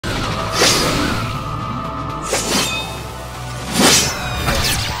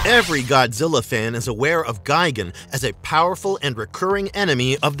Every Godzilla fan is aware of Gigan as a powerful and recurring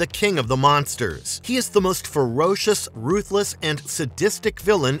enemy of the King of the Monsters. He is the most ferocious, ruthless, and sadistic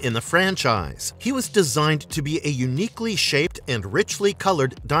villain in the franchise. He was designed to be a uniquely shaped and richly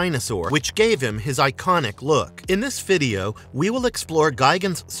colored dinosaur, which gave him his iconic look. In this video, we will explore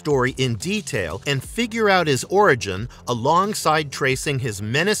Gigan's story in detail and figure out his origin alongside tracing his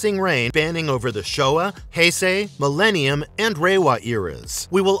menacing reign spanning over the Showa, Heisei, Millennium, and Reiwa eras.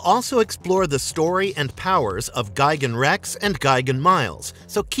 We will also explore the story and powers of Gigan Rex and Gigan Miles,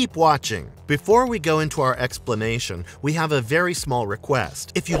 so keep watching. Before we go into our explanation, we have a very small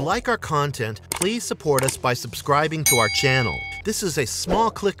request. If you like our content, please support us by subscribing to our channel. This is a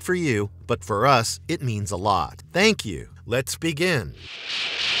small click for you, but for us, it means a lot. Thank you. Let's begin.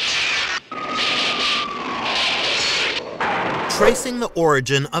 Tracing the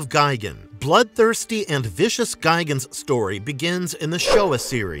origin of Gigan. Bloodthirsty and vicious Gigan's story begins in the Showa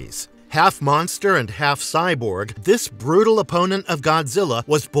series. Half monster and half cyborg, this brutal opponent of Godzilla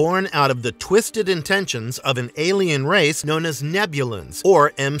was born out of the twisted intentions of an alien race known as Nebulans,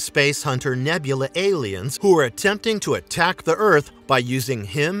 or M-Space Hunter Nebula aliens, who were attempting to attack the Earth by using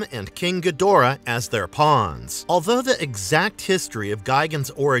him and King Ghidorah as their pawns. Although the exact history of Gigan's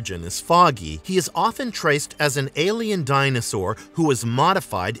origin is foggy, he is often traced as an alien dinosaur who was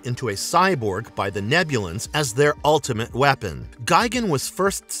modified into a cyborg by the Nebulans as their ultimate weapon. Gigan was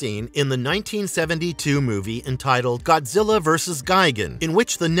first seen in the 1972 movie entitled Godzilla vs. Gigan, in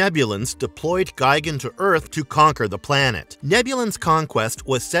which the Nebulans deployed Gigan to Earth to conquer the planet. Nebulans' conquest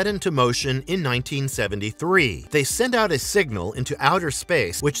was set into motion in 1973. They sent out a signal into outer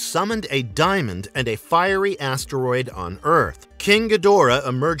space which summoned a diamond and a fiery asteroid on Earth. King Ghidorah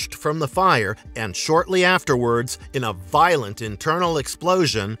emerged from the fire, and shortly afterwards, in a violent internal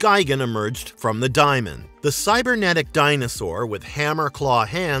explosion, Gigan emerged from the diamond. The cybernetic dinosaur with hammer-claw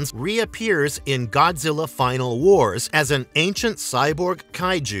hands reappears in Godzilla Final Wars as an ancient cyborg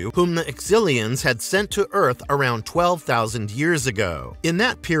kaiju whom the Exilians had sent to Earth around 12,000 years ago. In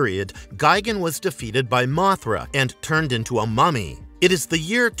that period, Gigan was defeated by Mothra and turned into a mummy. It is the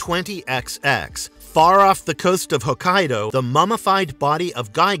year 20XX. Far off the coast of Hokkaido, the mummified body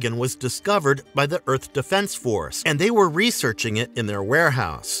of Gigan was discovered by the Earth Defense Force, and they were researching it in their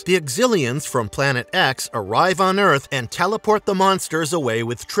warehouse. The Exilians from Planet X arrive on Earth and teleport the monsters away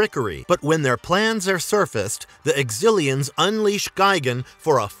with trickery, but when their plans are surfaced, the Exilians unleash Gigan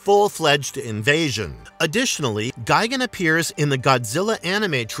for a full-fledged invasion. Additionally, Gigan appears in the Godzilla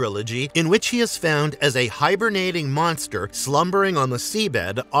anime trilogy, in which he is found as a hibernating monster slumbering on the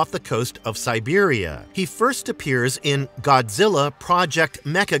seabed off the coast of Siberia. He first appears in Godzilla Project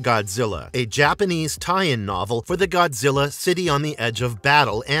Mechagodzilla, a Japanese tie-in novel for the Godzilla City on the Edge of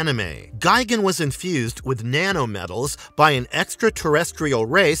Battle anime. Gigan was infused with nanometals by an extraterrestrial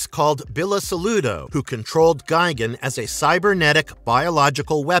race called Bilasaludo, who controlled Gigan as a cybernetic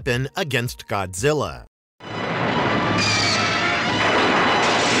biological weapon against Godzilla.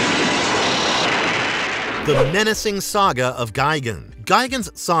 The menacing saga of Gigan.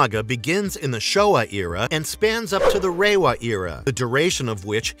 Gigan's saga begins in the Showa era and spans up to the Reiwa era, the duration of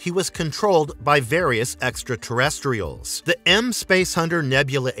which he was controlled by various extraterrestrials. The M-Space Hunter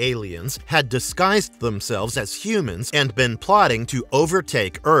Nebula aliens had disguised themselves as humans and been plotting to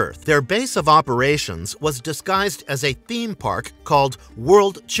overtake Earth. Their base of operations was disguised as a theme park called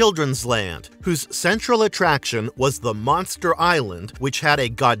World Children's Land, whose central attraction was the Monster Island, which had a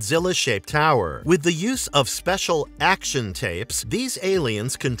Godzilla-shaped tower. With the use of special action tapes, these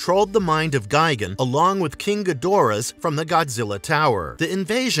aliens controlled the mind of Gigan along with King Ghidorah's from the Godzilla Tower. The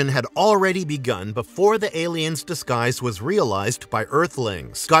invasion had already begun before the aliens' disguise was realized by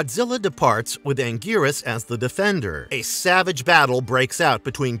Earthlings. Godzilla departs with Anguirus as the defender. A savage battle breaks out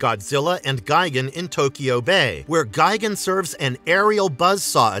between Godzilla and Gigan in Tokyo Bay, where Gigan serves an aerial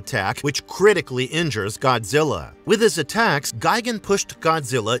buzzsaw attack which critically injures Godzilla. With his attacks, Gigan pushed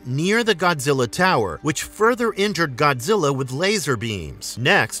Godzilla near the Godzilla Tower, which further injured Godzilla with laser beams.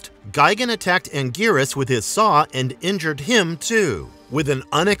 Next, Gigan attacked Anguirus with his saw and injured him too. With an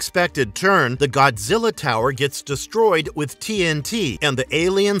unexpected turn, the Godzilla Tower gets destroyed with TNT, and the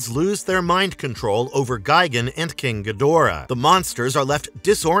aliens lose their mind control over Gigan and King Ghidorah. The monsters are left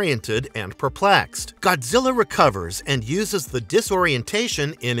disoriented and perplexed. Godzilla recovers and uses the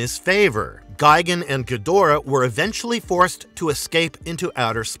disorientation in his favor. Gigan and Ghidorah were eventually forced to escape into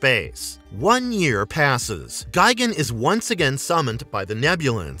outer space. 1 year passes. Gigan is once again summoned by the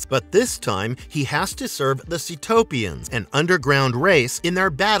Nebulans, but this time he has to serve the Cetopians, an underground race, in their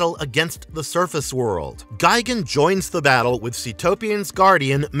battle against the surface world. Gigan joins the battle with Cetopian's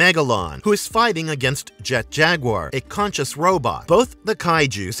guardian Megalon, who is fighting against Jet Jaguar, a conscious robot. Both the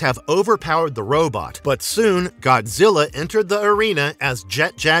kaijus have overpowered the robot, but soon Godzilla entered the arena as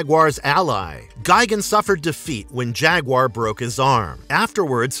Jet Jaguar's ally. Gigan suffered defeat when Jaguar broke his arm.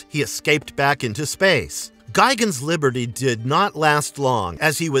 Afterwards, he escaped back into space. Gigan's liberty did not last long,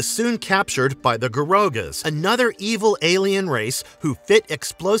 as he was soon captured by the Garogas, another evil alien race who fit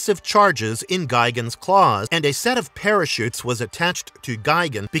explosive charges in Gigan's claws, and a set of parachutes was attached to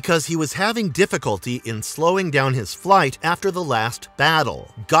Gigan because he was having difficulty in slowing down his flight after the last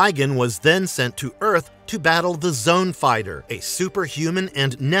battle. Gigan was then sent to Earth to battle the Zone Fighter, a superhuman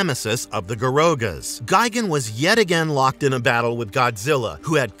and nemesis of the Garogas. Gigan was yet again locked in a battle with Godzilla,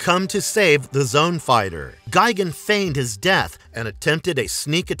 who had come to save the Zone Fighter. Gigan feigned his death and attempted a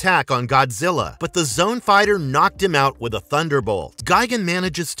sneak attack on Godzilla, but the Zone Fighter knocked him out with a thunderbolt. Gigan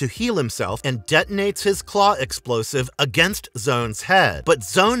manages to heal himself and detonates his claw explosive against Zone's head, but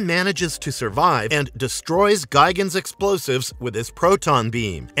Zone manages to survive and destroys Gigan's explosives with his proton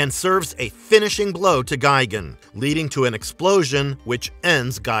beam, and serves a finishing blow to Gigan, leading to an explosion which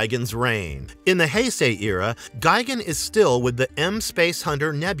ends Gigan's reign. In the Heisei era, Gigan is still with the M Space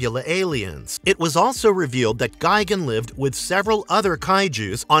Hunter Nebula aliens. It was also revealed that Gigan lived with several other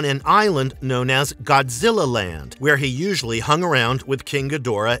kaijus on an island known as Godzilla Land, where he usually hung around with King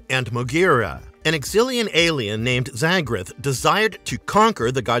Ghidorah and Mogira. An Exilian alien named Zagrith desired to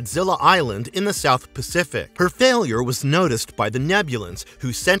conquer the Godzilla island in the South Pacific. Her failure was noticed by the Nebulans,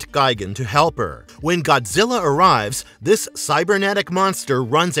 who sent Gigan to help her. When Godzilla arrives, this cybernetic monster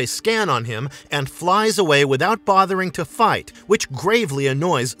runs a scan on him and flies away without bothering to fight, which gravely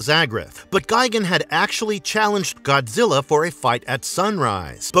annoys Zagrith. But Gigan had actually challenged Godzilla for a fight at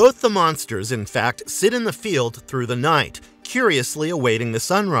sunrise. Both the monsters, in fact, sit in the field through the night, curiously awaiting the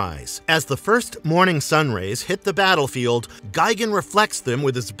sunrise. As the first morning sun rays hit the battlefield, Gigan reflects them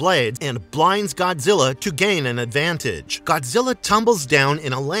with his blades and blinds Godzilla to gain an advantage. Godzilla tumbles down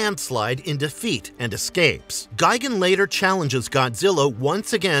in a landslide in defeat and escapes. Gigan later challenges Godzilla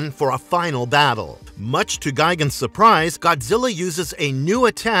once again for a final battle. Much to Gigan's surprise, Godzilla uses a new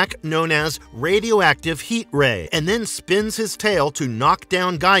attack known as Radioactive Heat Ray, and then spins his tail to knock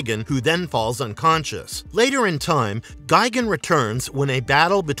down Gigan, who then falls unconscious. Later in time, Gigan returns when a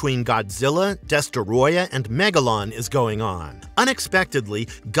battle between Godzilla, Destoroyah, and Megalon is going on. Unexpectedly,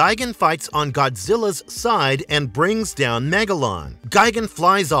 Gigan fights on Godzilla's side and brings down Megalon. Gigan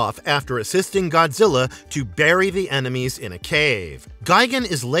flies off after assisting Godzilla to bury the enemies in a cave. Gigan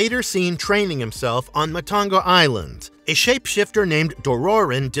is later seen training himself on Matango Island. A shapeshifter named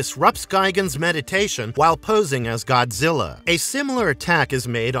Dororin disrupts Gigan's meditation while posing as Godzilla. A similar attack is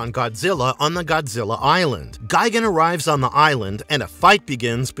made on Godzilla on the Godzilla Island. Gigan arrives on the island and a fight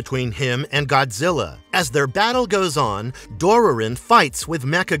begins between him and Godzilla. As their battle goes on, Dororin fights with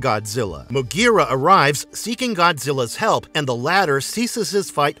Mechagodzilla. Mogira arrives seeking Godzilla's help, and the latter ceases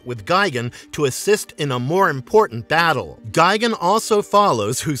his fight with Gigan to assist in a more important battle. Gigan also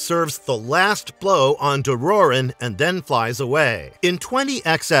follows, who serves the last blow on Dororin and then flies away. In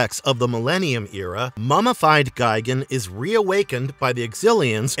 20XX of the Millennium Era, mummified Gigan is reawakened by the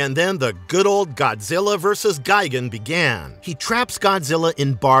Exilians, and then the good old Godzilla vs. Gigan began. He traps Godzilla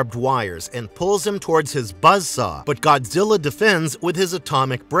in barbed wires and pulls him towards his buzzsaw, but Godzilla defends with his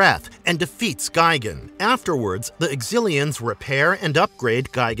atomic breath and defeats Gigan. Afterwards, the Exilians repair and upgrade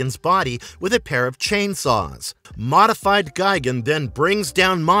Gigan's body with a pair of chainsaws. Modified Gigan then brings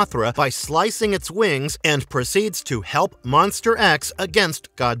down Mothra by slicing its wings and proceeds to help Monster X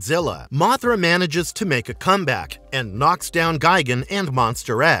against Godzilla. Mothra manages to make a comeback and knocks down Gigan and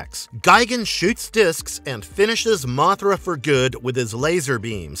Monster X. Gigan shoots discs and finishes Mothra for good with his laser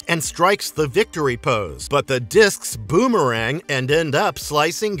beams and strikes the victory pose, but the discs boomerang and end up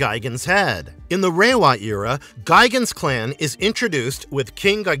slicing Gigan's head. In the Reiwa era, Gigan's clan is introduced with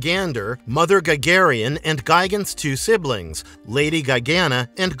King Gigander, Mother Gigarian, and Gigan's two siblings, Lady Gigana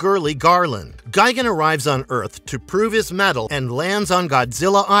and Girly Garland. Gigan arrives on Earth to prove his mettle and lands on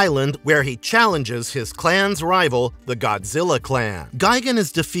Godzilla Island, where he challenges his clan's rival battle, the Godzilla clan. Gigan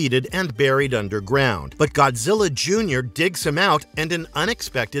is defeated and buried underground, but Godzilla Jr. digs him out and an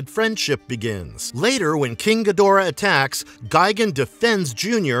unexpected friendship begins. Later, when King Ghidorah attacks, Gigan defends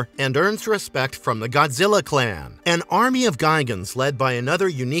Jr. and earns respect from the Godzilla clan. An army of Gigans led by another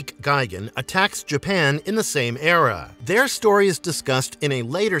unique Gigan attacks Japan in the same era. Their story is discussed in a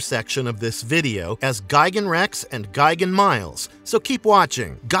later section of this video as Gigan Rex and Gigan Miles, so keep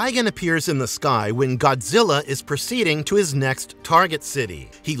watching. Gigan appears in the sky when Godzilla is proceeding to his next target city.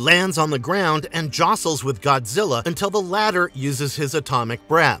 He lands on the ground and jostles with Godzilla until the latter uses his atomic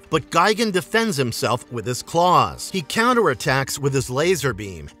breath, but Gigan defends himself with his claws. He counterattacks with his laser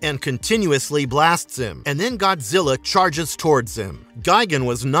beam and continuously blasts him, and then Godzilla charges towards him. Gigan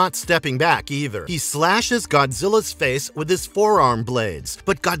was not stepping back either. He slashes Godzilla's face with his forearm blades,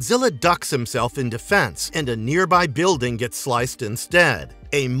 but Godzilla ducks himself in defense, and a nearby building gets sliced instead.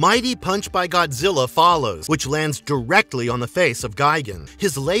 A mighty punch by Godzilla follows, which lands directly on the face of Gigan.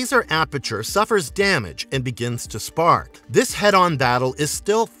 His laser aperture suffers damage and begins to spark. This head-on battle is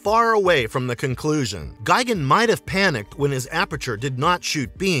still far away from the conclusion. Gigan might have panicked when his aperture did not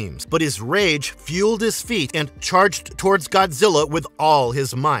shoot beams, but his rage fueled his feet and charged towards Godzilla with all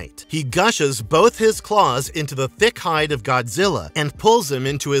his might. He gushes both his claws into the thick hide of Godzilla and pulls him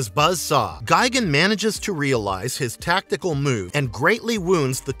into his buzzsaw. Gigan manages to realize his tactical move and greatly wounds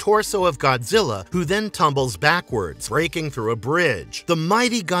the torso of Godzilla, who then tumbles backwards, breaking through a bridge. The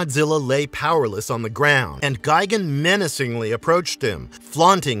mighty Godzilla lay powerless on the ground, and Gigan menacingly approached him,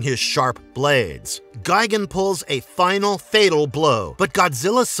 flaunting his sharp blades. Gigan pulls a final fatal blow, but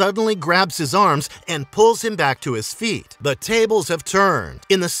Godzilla suddenly grabs his arms and pulls him back to his feet. The tables have turned.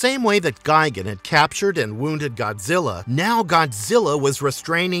 In the same way that Gigan had captured and wounded Godzilla, now Godzilla was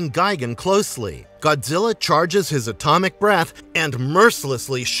restraining Gigan closely. Godzilla charges his atomic breath and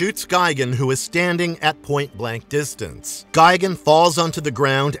mercilessly shoots Gigan, who is standing at point-blank distance. Gigan falls onto the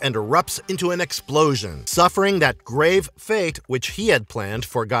ground and erupts into an explosion, suffering that grave fate which he had planned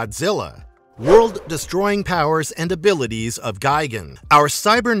for Godzilla. World-destroying powers and abilities of Gigan. Our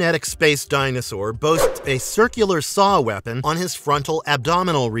cybernetic space dinosaur boasts a circular saw weapon on his frontal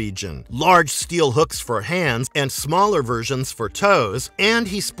abdominal region, large steel hooks for hands and smaller versions for toes, and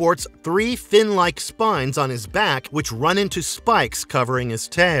he sports 3 fin-like spines on his back which run into spikes covering his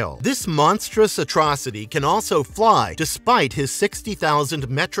tail. This monstrous atrocity can also fly despite his 60,000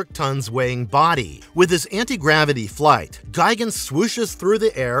 metric tons weighing body. With his anti-gravity flight, Gigan swooshes through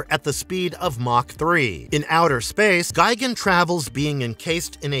the air at the speed of Mach 3. In outer space, Gigan travels being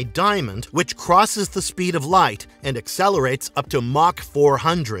encased in a diamond which crosses the speed of light and accelerates up to Mach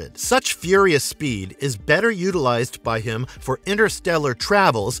 400. Such furious speed is better utilized by him for interstellar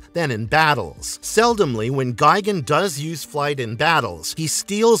travels than in battles. Seldomly, when Gigan does use flight in battles, he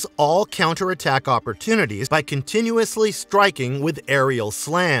steals all counterattack opportunities by continuously striking with aerial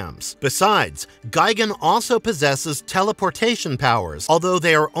slams. Besides, Gigan also possesses teleportation powers, although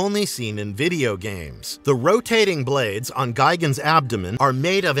they are only seen in video games. The rotating blades on Gigan's abdomen are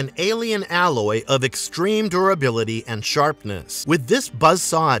made of an alien alloy of extreme durability and sharpness. With this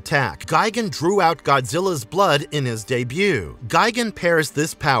buzzsaw attack, Gigan drew out Godzilla's blood in his debut. Gigan pairs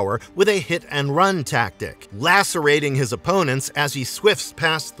this power with a hit-and-run tactic, lacerating his opponents as he swifts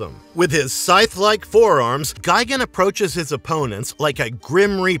past them. With his scythe-like forearms, Gigan approaches his opponents like a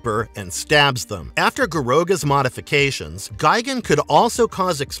grim reaper and stabs them. After Garoga's modifications, Gigan could also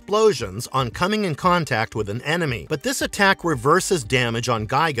cause explosions on coming in contact with an enemy, but this attack reverses damage on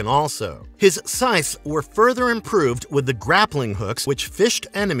Gigan also. His scythes were further improved with the grappling hooks which fished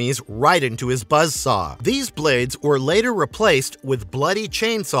enemies right into his buzzsaw. These blades were later replaced with bloody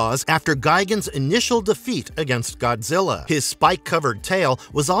chainsaws after Gigan's initial defeat against Godzilla. His spike-covered tail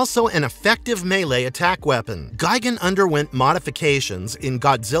was also an effective melee attack weapon. Gigan underwent modifications in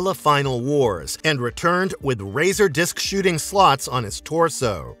Godzilla Final Wars and returned with razor disc shooting slots on his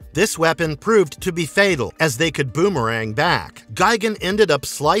torso. This weapon proved to be fatal, as they could boomerang back. Gigan ended up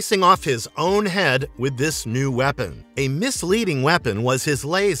slicing off his own head with this new weapon. A misleading weapon was his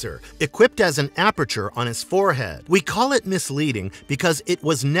laser, equipped as an aperture on his forehead. We call it misleading because it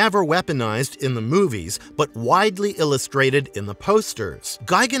was never weaponized in the movies, but widely illustrated in the posters.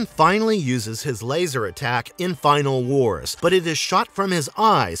 Gigan finally uses his laser attack in Final Wars, but it is shot from his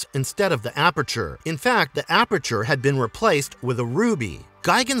eyes instead of the aperture. In fact, the aperture had been replaced with a ruby.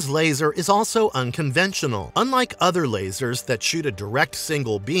 Gigan's laser is also unconventional. Unlike other lasers that shoot a direct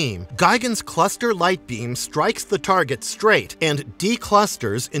single beam, Gigan's cluster light beam strikes the target straight and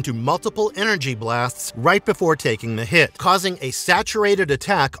declusters into multiple energy blasts right before taking the hit, causing a saturated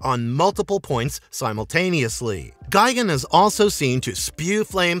attack on multiple points simultaneously. Gigan is also seen to spew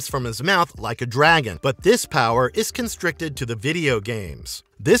flames from his mouth like a dragon, but this power is constricted to the video games.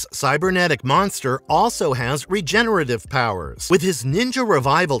 This cybernetic monster also has regenerative powers. With his ninja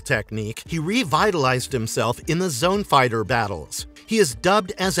revival technique, he revitalized himself in the Zone Fighter battles. He is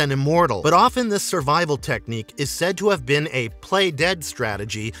dubbed as an immortal, but often this survival technique is said to have been a play-dead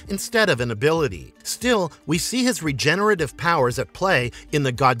strategy instead of an ability. Still, we see his regenerative powers at play in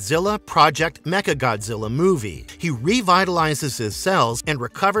the Godzilla Project Mechagodzilla movie. He revitalizes his cells and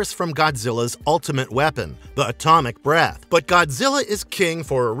recovers from Godzilla's ultimate weapon, the atomic breath. But Godzilla is king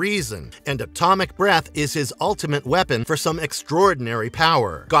for a reason, and atomic breath is his ultimate weapon for some extraordinary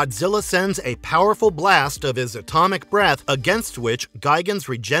power. Godzilla sends a powerful blast of his atomic breath against which Gigan's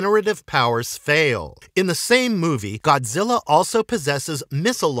regenerative powers fail. In the same movie, Godzilla also possesses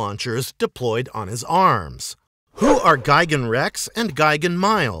missile launchers deployed on his arms. Who are Gigan Rex and Gigan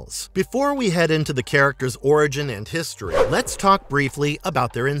Miles? Before we head into the characters' origin and history, let's talk briefly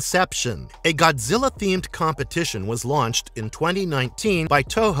about their inception. A Godzilla-themed competition was launched in 2019 by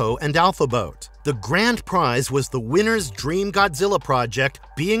Toho and Alphaboat. The grand prize was the winner's Dream Godzilla project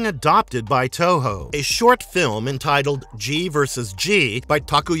being adopted by Toho. A short film entitled G vs. G by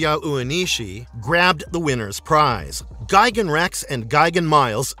Takuya Uenishi grabbed the winner's prize. Gigan Rex and Gigan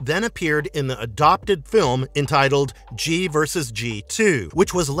Miles then appeared in the adopted film entitled G vs. G2,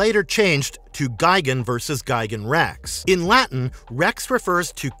 which was later changed to Gigan vs. Gigan Rex. In Latin, Rex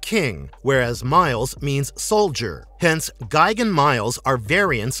refers to king, whereas Miles means soldier. Hence, Gigan Miles are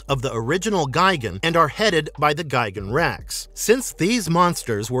variants of the original Gigan and are headed by the Gigan Rex. Since these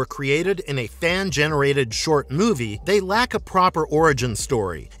monsters were created in a fan-generated short movie, they lack a proper origin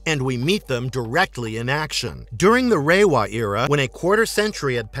story, and we meet them directly in action. During the Reiwa era, when a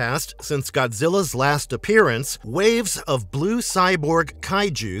quarter-century had passed since Godzilla's last appearance, waves of blue cyborg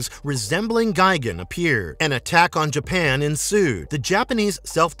kaijus resembling Gigan appeared. An attack on Japan ensued. The Japanese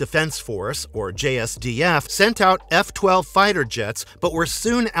Self-Defense Force, or JSDF, sent out F-12 fighter jets, but were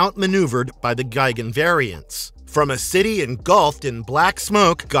soon outmaneuvered by the Gigan variants. From a city engulfed in black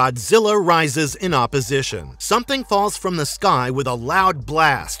smoke, Godzilla rises in opposition. Something falls from the sky with a loud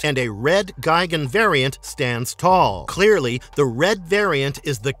blast, and a red Gigan variant stands tall. Clearly, the red variant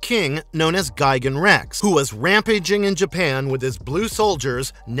is the king known as Gigan Rex, who was rampaging in Japan with his blue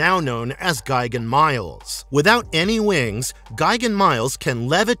soldiers, now known as Gigan Miles. Without any wings, Gigan Miles can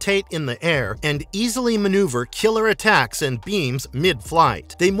levitate in the air and easily maneuver killer attacks and beams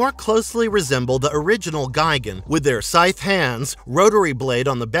mid-flight. They more closely resemble the original Gigan, with their scythe hands, rotary blade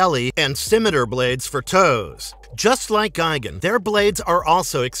on the belly, and scimitar blades for toes. Just like Gigan, their blades are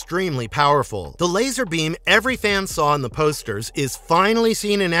also extremely powerful. The laser beam every fan saw in the posters is finally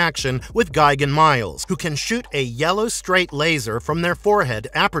seen in action with Gigan Miles, who can shoot a yellow straight laser from their forehead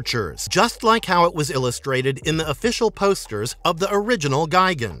apertures, just like how it was illustrated in the official posters of the original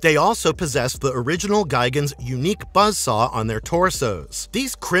Gigan. They also possess the original Gigan's unique buzzsaw on their torsos.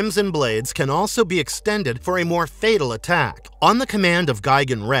 These crimson blades can also be extended for a more fatal attack. On the command of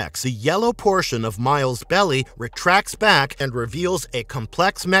Gigan Rex, the yellow portion of Miles' belly retracts back and reveals a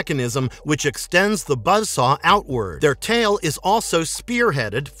complex mechanism which extends the buzzsaw outward. Their tail is also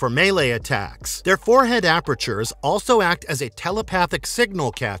spearheaded for melee attacks. Their forehead apertures also act as a telepathic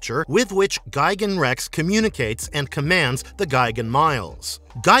signal catcher with which Gigan Rex communicates and commands the Gigan Miles.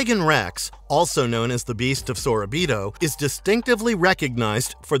 Gigan Rex, also known as the Beast of Sorobito, is distinctively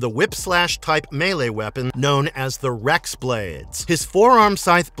recognized for the whip-slash-type melee weapon known as the Rex Blades. His forearm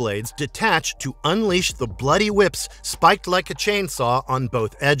scythe blades detach to unleash the bloody whips spiked like a chainsaw on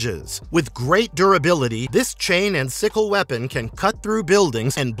both edges. With great durability, this chain and sickle weapon can cut through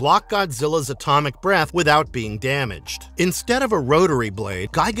buildings and block Godzilla's atomic breath without being damaged. Instead of a rotary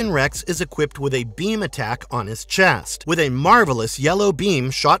blade, Gigan Rex is equipped with a beam attack on his chest. With a marvelous yellow beam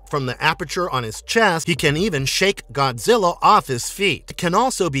shot from the aperture on his chest, he can even shake Godzilla off his feet. It can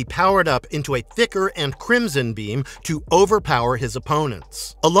also be powered up into a thicker and crimson beam to overpower his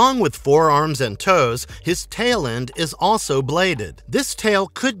opponents. Along with forearms and toes, his tail end is also bladed. This tail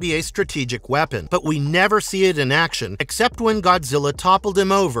could be a strategic weapon, but we never see it in action except when Godzilla toppled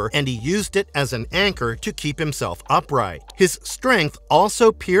him over and he used it as an anchor to keep himself upright. His strength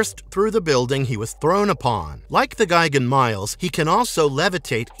also pierced through the building he was thrown upon. Like the Gigan Miles, he can also levitate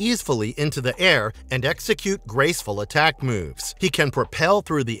levitate easily into the air and execute graceful attack moves. He can propel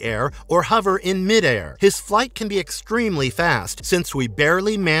through the air or hover in midair. His flight can be extremely fast, since we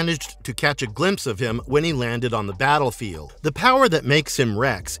barely managed to catch a glimpse of him when he landed on the battlefield. The power that makes him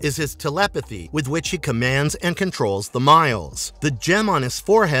Rex is his telepathy, with which he commands and controls the Miles. The gem on his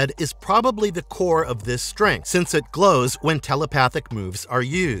forehead is probably the core of this strength, since it glows when telepathic moves are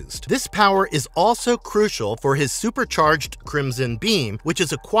used. This power is also crucial for his supercharged Crimson Beam, which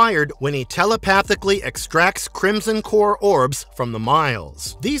is acquired when he telepathically extracts Crimson Core orbs from the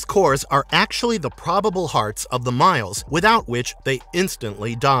Miles. These cores are actually the probable hearts of the Miles, without which they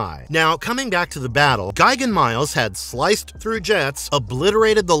instantly die. Now, coming back to the battle, Gigan Miles had sliced through jets,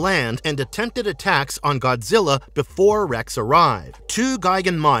 obliterated the land, and attempted attacks on Godzilla before Rex arrived. 2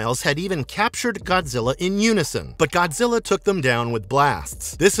 Gigan Miles had even captured Godzilla in unison, but Godzilla took them down with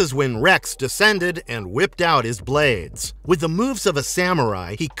blasts. This is when Rex descended and whipped out his blades. With the moves of a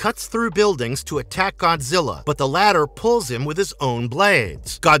samurai, he cuts through buildings to attack Godzilla, but the latter pulls him with his own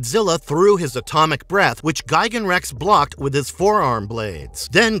blades. Godzilla threw his atomic breath, which Gigan Rex blocked with his forearm blades.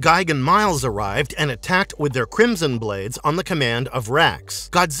 Then Gigan Miles arrived and attacked with their crimson blades on the command of Rex.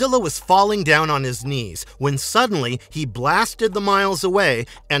 Godzilla was falling down on his knees when suddenly he blasted the Miles away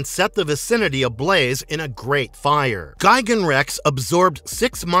and set the vicinity ablaze in a great fire. Gigan Rex absorbed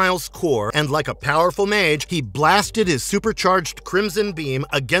 6 Miles core, and like a powerful mage, he blasted his supercharged Crimson Beam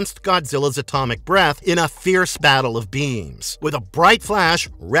against Godzilla's atomic breath in a fierce battle of beams. With a bright flash,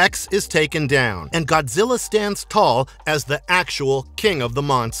 Rex is taken down, and Godzilla stands tall as the actual king of the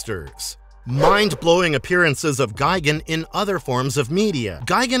monsters. Mind-blowing appearances of Gigan in other forms of media.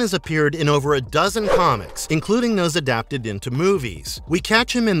 Gigan has appeared in over a dozen comics, including those adapted into movies. We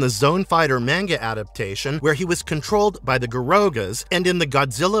catch him in the Zone Fighter manga adaptation, where he was controlled by the Garogas, and in the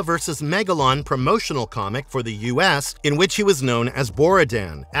Godzilla vs. Megalon promotional comic for the US, in which he was known as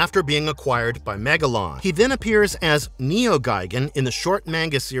Borodan, after being acquired by Megalon. He then appears as Neo Gigan in the short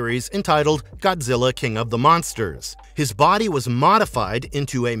manga series entitled Godzilla King of the Monsters. His body was modified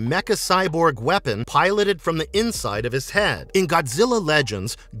into a mecha cyborg weapon piloted from the inside of his head. In Godzilla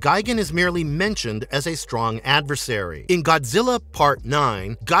Legends, Gigan is merely mentioned as a strong adversary. In Godzilla Part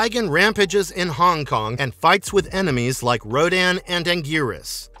 9, Gigan rampages in Hong Kong and fights with enemies like Rodan and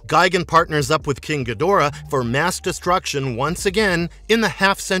Anguirus. Gigan partners up with King Ghidorah for mass destruction once again in the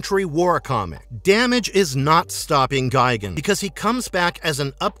Half-Century War comic. Damage is not stopping Gigan, because he comes back as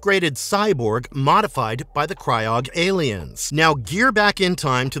an upgraded cyborg modified by the Cryog aliens. Now gear back in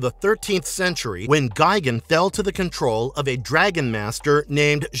time to the 13th century, when Gigan fell to the control of a dragon master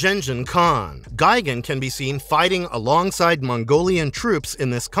named Zhenjin Khan. Gigan can be seen fighting alongside Mongolian troops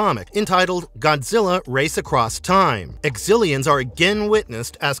in this comic, entitled Godzilla Race Across Time. Exilians are again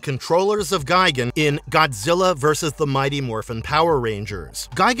witnessed as controllers of Gigan in Godzilla vs. the Mighty Morphin Power Rangers.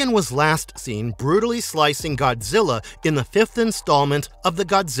 Gigan was last seen brutally slicing Godzilla in the 5th installment of the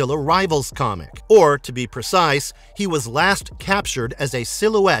Godzilla Rivals comic. Or, to be precise, he was last captured as a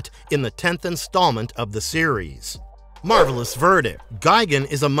silhouette in the 10th installment of the series. Marvelous verdict.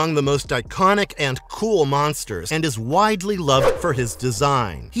 Gigan is among the most iconic and cool monsters, and is widely loved for his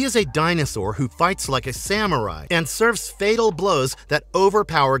design. He is a dinosaur who fights like a samurai and serves fatal blows that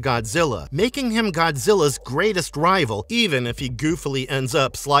overpower Godzilla, making him Godzilla's greatest rival, even if he goofily ends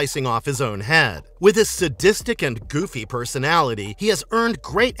up slicing off his own head. With his sadistic and goofy personality, he has earned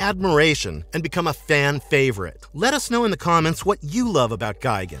great admiration and become a fan favorite. Let us know in the comments what you love about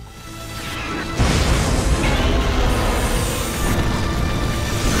Gigan.